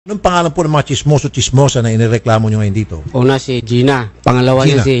Anong pangalan po ng mga chismoso-chismosa na inireklamo nyo ngayon dito? Una si Gina, pangalawa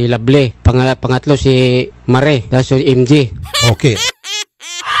niya si Lovely, pangatlo si Mare, tapos si MG. Okay.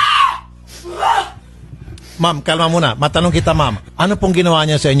 Ma'am, kalma muna. Matanong kita, ma'am. Ano pong ginawa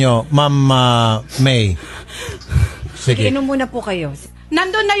niya sa inyo, Ma'am May? Sige. Inom muna po kayo.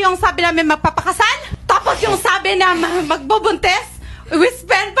 Nandun na yung sabi namin magpapakasal, tapos yung sabi na magbubuntis, we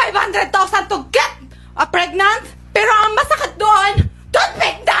spend 500,000 to get pregnant, pero ang masakit doon, don't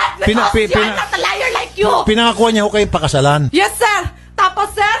make that because you're not a liar like you. Pinakakuha niya ko kayong pakasalan. Yes, sir.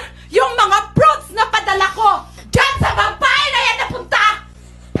 Tapos, sir, yung mga fruits na padala ko, dyan sa babae na yan napunta.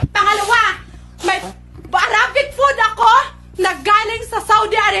 Pangalawa, may Arabic food ako na galing sa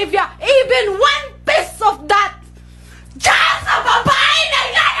Saudi Arabia. Even one piece of that, dyan sa babae na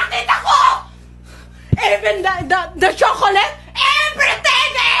yan nakita ko. Even the chocolate, everything,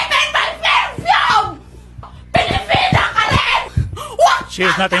 even my perfume. Pilipina ka rin. She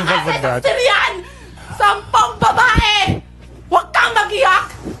is not involved with that. Sampang babae! Huwag kang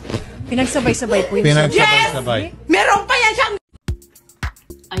mag-iyak! Pinagsabay-sabay po yung Pinagsabay-sabay. Yes! Meron pa yan siyang...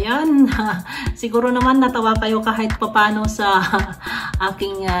 Ayan, siguro naman natawa kayo kahit papano sa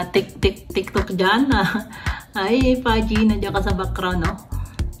aking TikTok dyan. Ay, Paji, nandiyan ka sa background, no?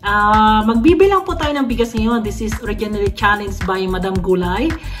 Magbibilang po tayo ng bigas ngayon. This is originally challenged by Madam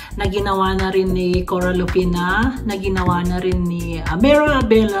Gulay, na ginawa na rin ni Cora, Lopena, na ginawa na rin ni Amira,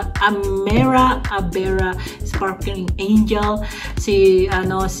 Abeera, Sparkling Angel, si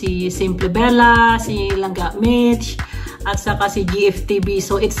Simple Bella, si Langga Mitch, at saka si JFTv.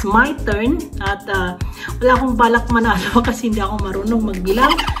 So it's my turn at wala akong balak manalo kasi hindi ako marunong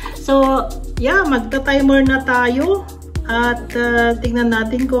magbilang. So yeah, magta-timer na tayo at tingnan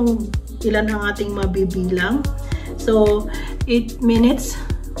natin kung ilan ang ating mabibilang. So 8 minutes.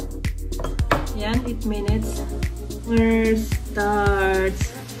 Yan, 8 minutes. Where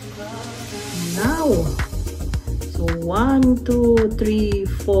starts now? So 1, 2, 3,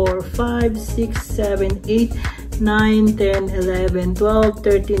 4, 5, 6, 7, 8, 9, 10, 11, 12,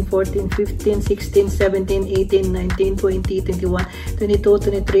 13, 14, 15, 16, 17, 18, 19, 20, 21,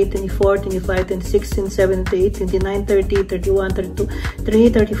 22, 23, 24, 25, 26, 27, 28, 29, 30, 31, 32,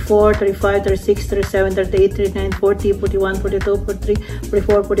 34, 35, 36, 37, 38, 39, 40, 41, 42, 43,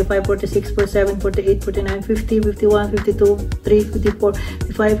 44, 45, 46, 47, 48, 49, 50, 51, 52, 3, 54,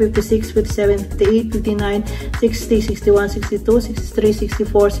 55, 56, 57, 58, 59, 60, 61, 62, 63,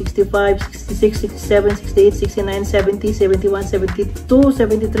 64, 65, 66, 67, 68, 69, 70, 71, 72,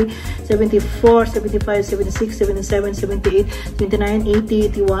 73, 74, 75, 76, 77, 78, 79,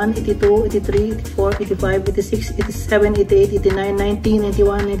 80, 81, 82, 83, 84, 85, 86, 87, 88, 89, 90,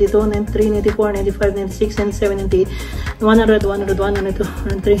 91, 92, 93, 94, 95, 96, 97, 98, 100, 101, 102,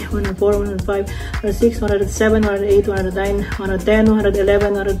 103, 104, 105, 106, 107, 108, 109, 110,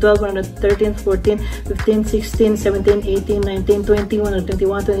 111, 112, 113, 14, 15, 16, 17, 18, 19, 20,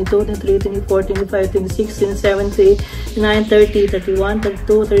 121, 22, 23, 24, 25, 26, 27, 29, 30, 31,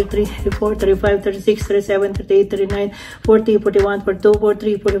 32, 33, 34, 35, 36, 37, 38, 39, 40, 41, 42,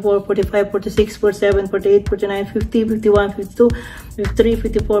 43, 44, 45, 46, 47, 48, 49, 50, 51, 52, 53,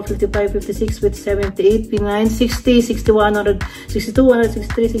 54, 55, 56, 57, 58, 59, 60, 61, 162,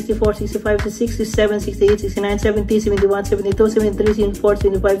 163, 64, 65, 66, 67, 68, 69, 70, 71, 72, 73, 74,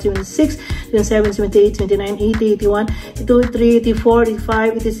 75, 76, 77, 78, 79, 80, 81, 82, 84,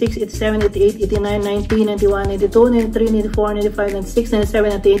 85, 86, 87, 88, 89, 90, 91, 92, 93, 94, 95, 96, 97,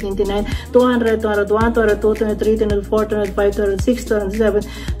 98, 99, 200, 201, 202, 203, 204, 205, 206, 207,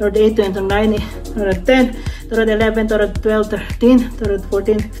 208, 209, 210, 211, 212, 13,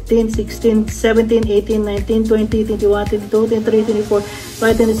 214, 15, 16, 17, 18, 19, 20, 21, 22, 23, 24,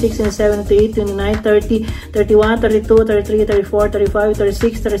 25, 26, 27, 28, 29, 30, 31, 32, 33, 34, 35,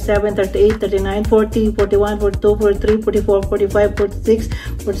 36, 37, 38, 39, 40, 41, 42, 43, 44, 45, 46,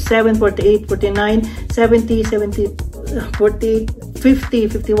 47, 48, 49, 70, 70, 48, 50,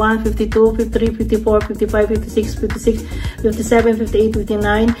 51, 52, 53, 54, 55, 56, 56, 57, 58,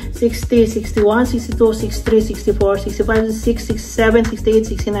 59, 60, 61, 62, 63, 64, 65, 66, 67, 68,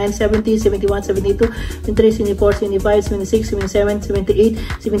 69, 70, 71, 72, 73, 74, 75, 76, 77, 78,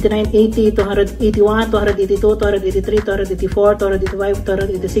 79, 80, 281, 282, 283, 284, 285,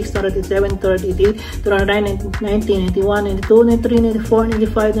 286, 287, 288, 209, 90, 91, 92, 93, 94,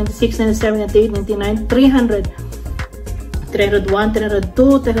 95, 96, 97, 98, 99, 300. 301,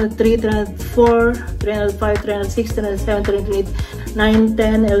 302, 303, 304, 305, 306, 307, 308, 9,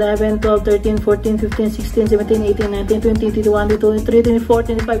 10, 11, 12, 13, 14, 15, 16, 17, 18, 19, 20, 21, 22, 23, 24,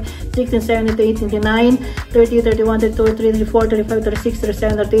 25, 26, 27, 28, 29, 30, 31, 32, 33, 34, 35, 36,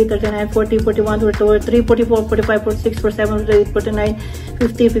 37, 38, 39, 40, 41, 42, 43, 44, 45, 46, 47, 48, 49,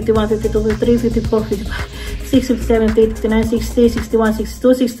 50, 51, 52, 53, 54, 55, 6, 57, 58, 59, 60, 61,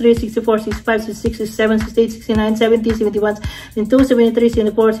 62, 63, 64, 65, 66, 67, 68, 69, 70, 71, 72, 73,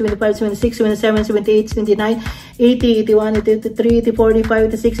 74, 75, 76, 77, 78, 79, 80, 81, 83, 84, 85,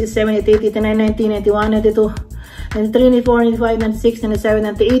 86, 87, 88, 89, 90, 91, 92, 93, 94, 95, 96, 97,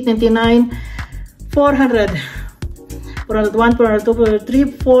 98, 99, 400. 401, 402, 403,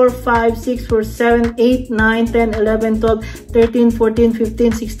 4, 5, 6, 4, 7, 8, 9, 10, 11, 12, 13, 14,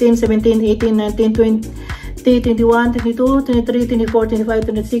 15, 16, 17, 18, 19, 20, 21, 22, 23, 24, 25,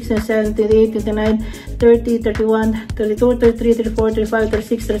 26, 27, 28, 29, 30, 31, 32, 33, 34, 35,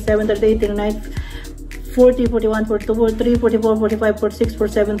 36, 37, 38, 39, 40, 41, 42, 43, 44, 45, 46,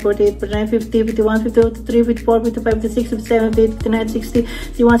 47, 48, 49, 50, 51, 52, 53, 54, 55, 56, 57, 58, 59, 60,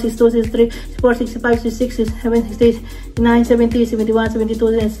 61, 62, 63, 64, 65, 66, 67, 68, 69, 70, 71,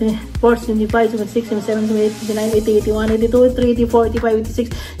 72, 74, 75, 76, 77, 78, 79, 80, 81, 82, 83, 84, 85, 86,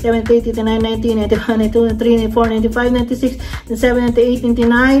 78, 89, 90, 91, 92, 93, 94, 95, 96, 97, 98,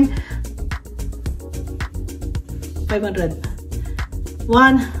 99, 500.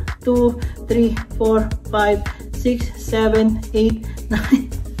 1, 2, 3, 4, 5, 6, 7, 8, 9.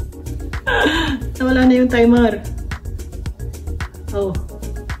 Nawala na yung timer. Oh.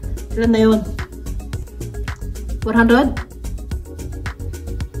 Ilan na yun? 400?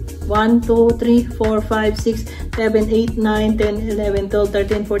 1, 2, 3, 4, 5, 6, 7, 8, 9, 10, 11, 12,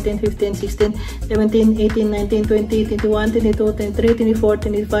 13, 14, 15, 16, 17, 18, 19, 20, 21, 22, 23, 24,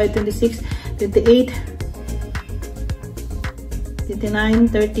 25, 26, 28, 29,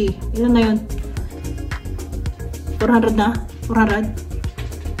 30. Ilan na yun? 400 na? 400?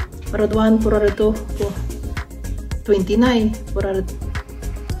 401, 402, 29, 400,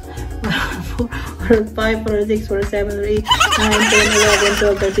 405, 406, 407, 408, 9, 10, 11,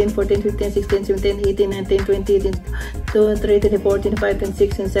 12, 13, 14, 15, 16, 17, 18, 19, 20, 22, 23, 24, 25,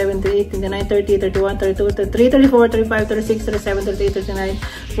 26, 27, 28, 29, 30, 31, 32, 33, 34, 35, 36, 37, 38, 39,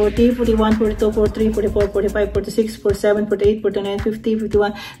 40, 41, 42, 43, 44, 45, 46, 47, 48, 49, 50,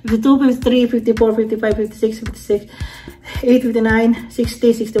 51, 52, 53, 54, 55, 56, 56, 8, 59,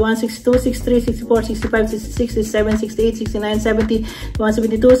 60, 61, 62, 63, 64, 65, 66, 67, 68, 69, 70, 71,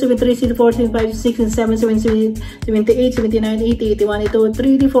 72, 73, 74, 75, 76, 77, 78, 79, 80, 81, 82,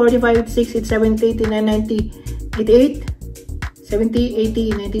 83, 84, 85, 86, 87, 89, 90, 88, 70,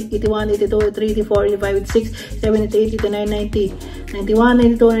 80, 90, 81, 82, 83, 84, 85, 86, 7, 88, 89, 90, 91,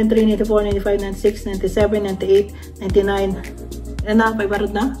 92, 93, 94, 95, 96, 97, 98, 99. Yan na,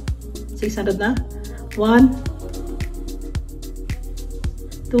 500 na? 600 na? 1,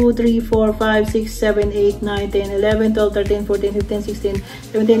 2, 3, 4, 5, 6, 7, 8, 9, 10, 11, 12, 13, 14, 15, 16,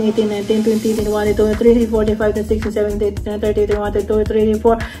 17, 18, 19, 20, 21, 22, 23, 24, 25, 26, 27, 28, 29, 30, 31, 32, 33,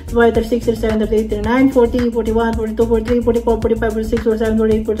 34, 35, 36, 37, 38, 39, 40, 41, 42, 43, 44, 45, 46, 47,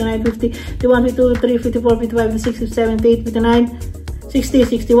 48, 49, 50, 51, 52, 53, 54, 55, 56, 57, 58, 59, 60,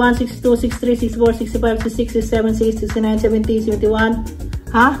 61, 62, 63, 64, 65, 66, 67, 69, 70, 71,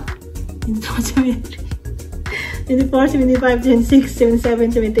 ha? 24, 75, 26,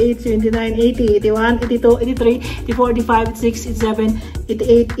 77, 78, 79, 80, 81, 82, 83, 84, 85, 86, 87,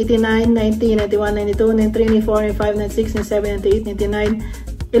 88, 89, 90, 91, 92, 93, 94, 95, 96, 97, 98, 99.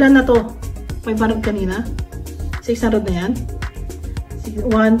 Ilan na to? 500 kanina? 600 na yan?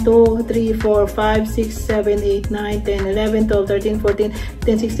 1, 2, 3, 4, 5, 6, 7, 8, 9, 10, 11, 12, 13, 14,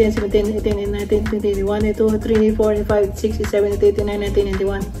 15, 16, 17, 18, 19, 20, 21, 22, 23, 24, 25, 26, 27, 28, 29, 90,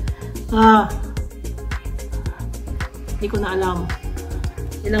 91. Hindi ko na alam.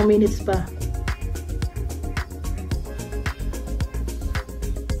 Ilang minutes pa.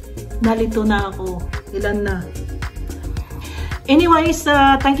 Nalito na ako. Ilan na. Anyways,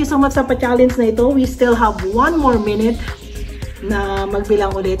 thank you so much sa pa-challenge na ito. We still have 1 more minute na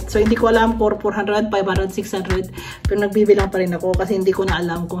magbilang ulit. So, hindi ko alam 400, 500, 600. Pero nagbibilang pa rin ako kasi hindi ko na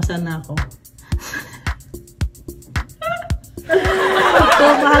alam kung saan na ako. So,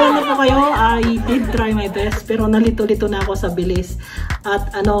 bahala na po kayo. I did try my best. Pero nalito-lito na ako sa bilis.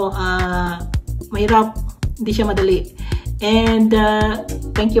 At mahirap. Hindi siya madali. And,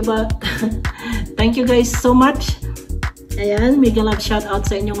 thank you ba? Thank you guys so much. Ayan, mega love shout out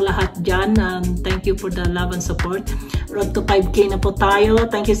sa inyong lahat dyan. And thank you for the love and support. Road to 5K na po tayo.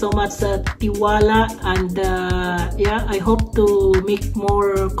 Thank you so much sa tiwala. And, yeah, I hope to make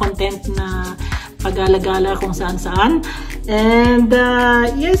more content na pag-alagala kung saan-saan. And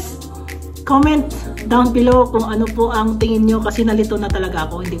yes, comment down below kung ano po ang tingin nyo kasi nalito na talaga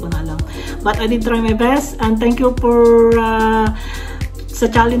ako, hindi ko na alam. But I did try my best and thank you for sa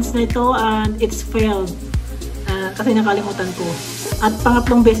challenge na ito and it's failed. Kasi nakalimutan ko. At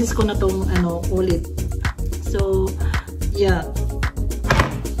pangatlong beses ko na itong ulit. So, yeah.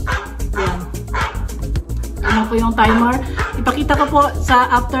 Yan. Ano po yung timer? Ipakita ko po sa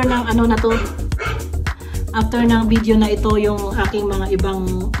after ng na to. After ng video na ito yung aking mga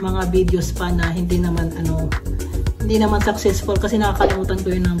ibang mga videos pa na hindi naman successful kasi nakakalimutan ko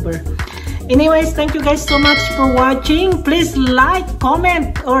yung number. Anyways, thank you guys so much for watching. Please like,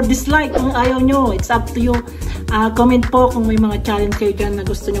 comment, or dislike kung ayaw nyo. It's up to you. Comment po kung may mga challenge kayo dyan na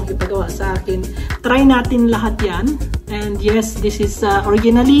gusto nyong ipagawa sa akin. Try natin lahat yan. And yes, this is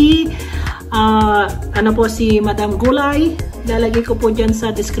originally po si Madam Gulay. Lalagay ko po dyan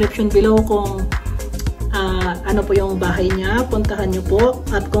sa description below kung ano po yung bahay niya, puntahan nyo po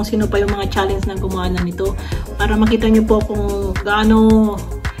at kung sino pa yung mga challenge na gumawa na nito para makita nyo po kung gaano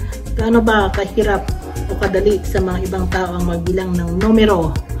ba kahirap o kadali sa mga ibang tao ang magbilang ng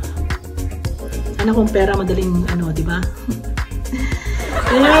numero. Ano kung pera madaling di ba?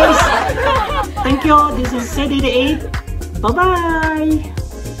 Anyways, thank you. This is CD8. Bye-bye!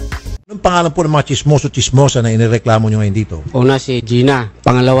 Anong pangalan po ng mga chismoso-chismosa na inireklamo nyo ngayon dito? Una si Gina,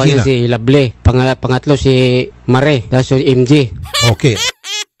 pangalawa niya si Lovely, pangatlo si Mare, tapos si MJ. Okay.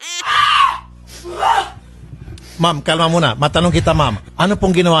 Ma'am, kalma muna. Matanong kita, ma'am. Ano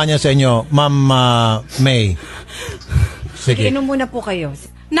pong ginawa niya sa inyo, ma'am May? Sige. Inom muna po kayo.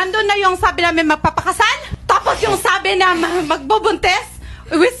 Nandun na yung sabi namin magpapakasal. Tapos yung sabi na magbubuntis.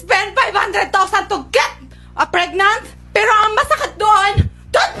 We spend 500,000 to get pregnant. Pero ang masakit doon,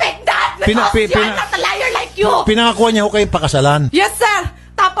 don't make that because you're not a liar like you. Pinakakuha niya ko kayong pakasalan. Yes, sir.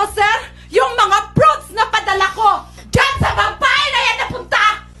 Tapos, sir, yung mga fruits na padala ko dyan sa babae na yan napunta.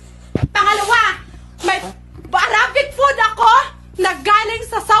 Pangalawa, may Arabic food ako na galing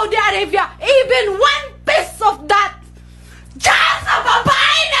sa Saudi Arabia. Even one piece of that dyan sa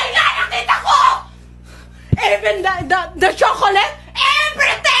babae na yan nakita ko. Even the chocolate,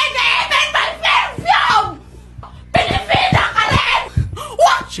 everything, even my perfume. Pilipina ka rin!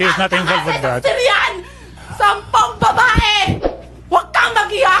 Huwag She's not involved with that. Syrian! Sampang babae! Huwag kang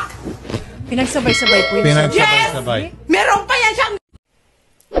mag-iyak! Pinagsabay-sabay po yung Pinagsabay-sabay. Yes! Meron pa yan siyang...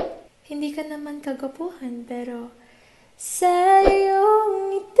 Hindi ka naman kagapuhan, pero sa'yo